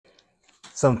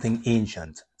Something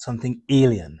ancient, something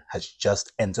alien has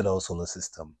just entered our solar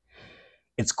system.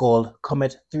 It's called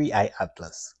Comet 3I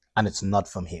Atlas, and it's not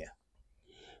from here.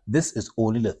 This is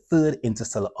only the third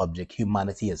interstellar object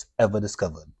humanity has ever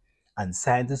discovered, and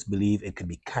scientists believe it could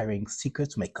be carrying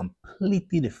secrets from a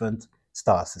completely different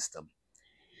star system.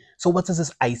 So what is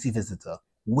this icy visitor?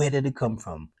 Where did it come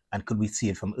from? And could we see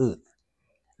it from Earth?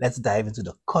 Let's dive into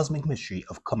the cosmic mystery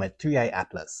of Comet 3I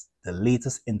Atlas, the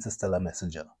latest interstellar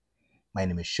messenger. My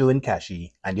name is Shuin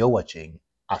Kashi, and you're watching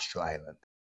Astro Island.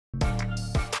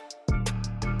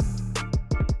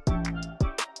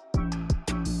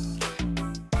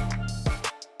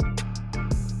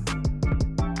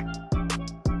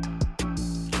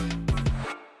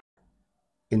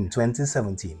 In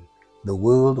 2017, the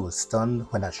world was stunned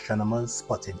when astronomers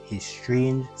spotted a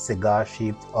strange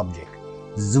cigar-shaped object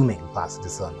zooming past the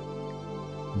sun.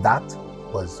 That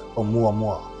was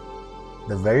Oumuamua,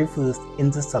 the very first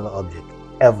interstellar object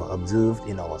ever observed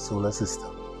in our solar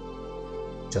system.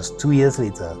 Just 2 years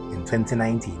later, in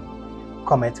 2019,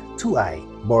 Comet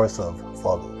 2I Borisov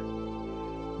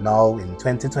followed. Now in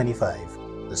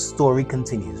 2025, the story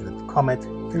continues with Comet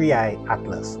 3I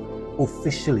Atlas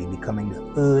officially becoming the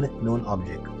third known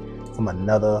object from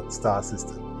another star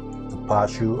system to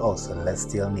pass through our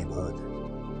celestial neighborhood.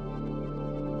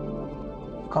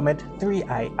 Comet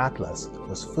 3I Atlas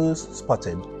was first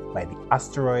spotted by the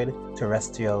Asteroid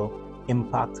Terrestrial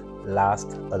Impact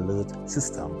Last Alert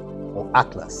System, or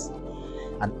ATLAS,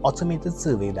 an automated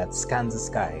survey that scans the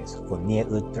skies for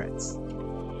near-Earth threats.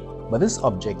 But this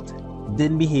object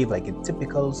didn't behave like a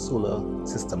typical solar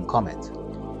system comet.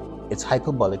 Its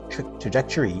hyperbolic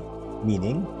trajectory,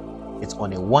 meaning it's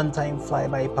on a one-time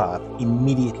flyby path,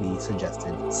 immediately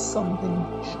suggested something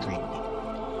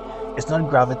strange. It's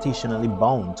not gravitationally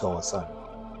bound to our sun.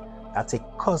 That's a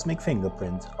cosmic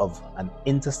fingerprint of an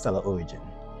interstellar origin.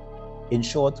 In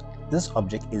short, this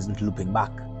object isn't looping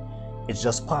back. It's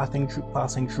just passing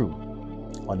through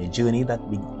on a journey that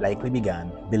likely began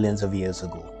billions of years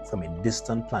ago from a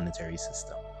distant planetary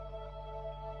system.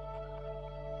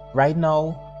 Right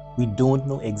now, we don't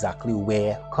know exactly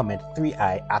where Comet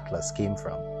 3I Atlas came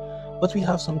from, but we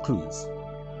have some clues.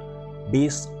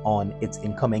 Based on its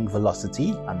incoming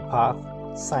velocity and path,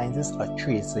 scientists are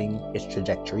tracing its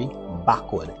trajectory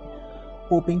backward,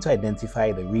 hoping to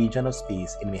identify the region of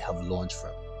space it may have launched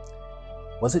from.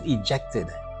 Was it ejected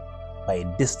by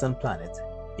a distant planet,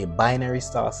 a binary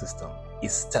star system, a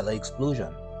stellar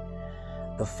explosion?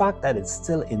 The fact that it's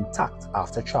still intact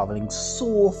after traveling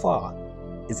so far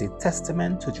is a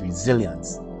testament to its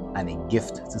resilience and a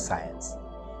gift to science.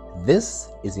 This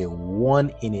is a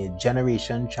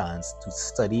one-in-a-generation chance to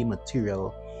study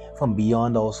material from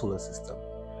beyond our solar system,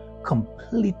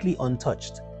 completely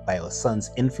untouched by our sun's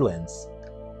influence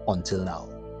until now.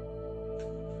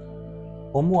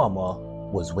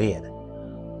 Oumuamua was weird.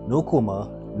 No coma,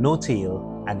 no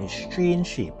tail, and a strange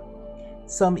shape.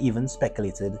 Some even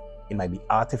speculated it might be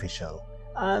artificial,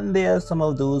 and there are some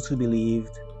of those who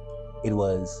believed it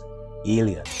was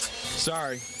alien.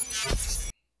 Sorry.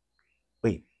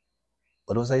 Wait,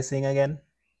 what was I saying again?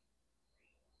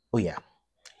 Oh yeah.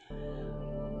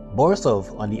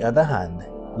 Borisov, on the other hand,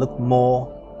 looked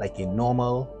more like a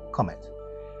normal comet,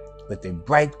 with a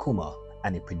bright coma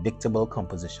and a predictable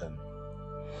composition.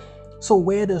 So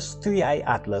where does 3I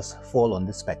Atlas fall on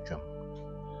the spectrum?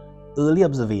 Early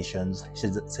observations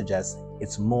suggest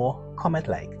it's more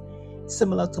comet-like,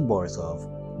 similar to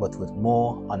Borisov, but with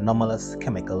more anomalous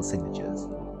chemical signatures.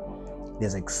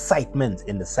 There's excitement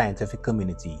in the scientific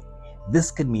community.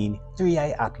 This could mean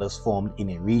 3I Atlas formed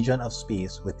in a region of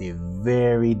space with a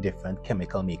very different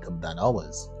chemical makeup than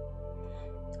ours.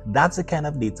 That's the kind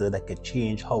of data that could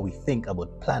change how we think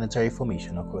about planetary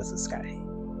formation across the sky.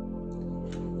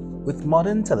 With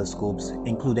modern telescopes,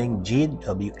 including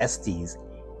JWST's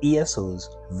ESO's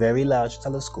Very Large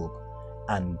Telescope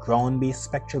and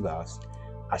ground-based spectrographs,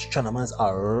 astronomers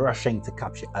are rushing to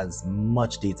capture as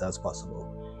much data as possible.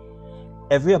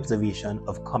 Every observation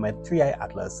of Comet 3I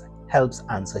Atlas helps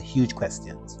answer huge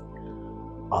questions.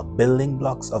 Are building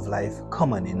blocks of life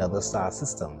common in other star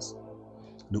systems?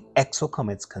 Do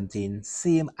exocomets contain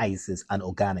same ices and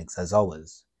organics as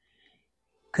ours?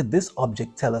 Could this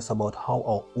object tell us about how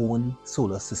our own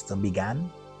solar system began?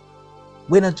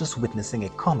 We're not just witnessing a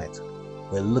comet,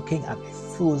 we're looking at a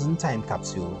frozen time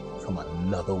capsule from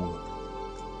another world.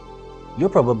 You're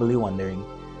probably wondering,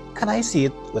 can I see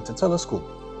it with a telescope,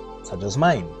 such as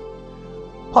mine?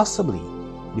 Possibly,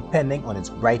 depending on its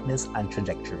brightness and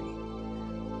trajectory.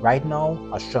 Right now,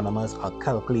 astronomers are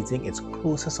calculating its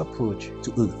closest approach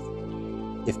to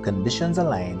Earth. If conditions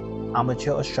align,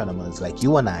 amateur astronomers like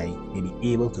you and I may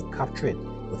be able to capture it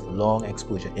with long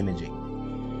exposure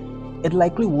imaging. It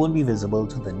likely won't be visible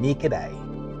to the naked eye,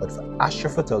 but for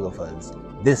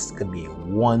astrophotographers, this could be a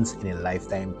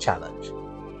once-in-a-lifetime challenge.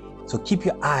 So keep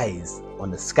your eyes on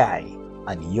the sky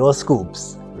and your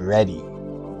scopes ready.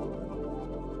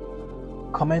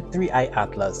 Comet 3I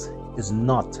Atlas is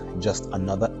not just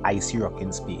another icy rock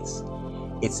in space.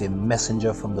 It's a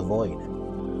messenger from the void.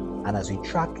 And as we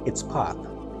track its path,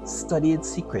 study its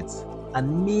secrets,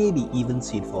 and maybe even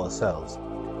see it for ourselves,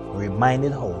 we're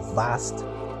reminded how vast,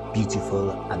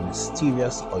 beautiful, and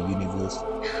mysterious our universe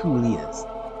truly is.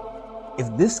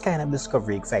 If this kind of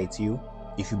discovery excites you,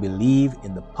 if you believe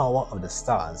in the power of the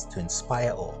stars to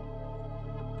inspire all,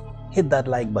 hit that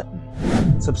like button,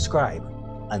 subscribe,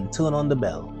 and turn on the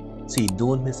bell so you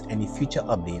don't miss any future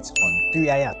updates on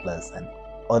 3I Atlas and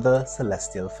other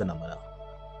celestial phenomena.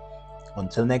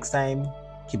 Until next time,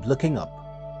 keep looking up.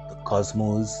 The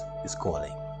cosmos is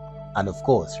calling. And of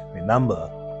course, remember,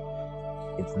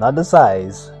 it's not the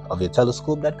size of your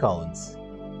telescope that counts,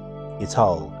 it's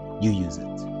how you use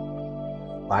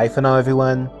it. Bye for now,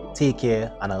 everyone. Take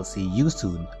care, and I'll see you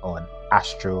soon on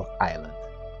Astro Island.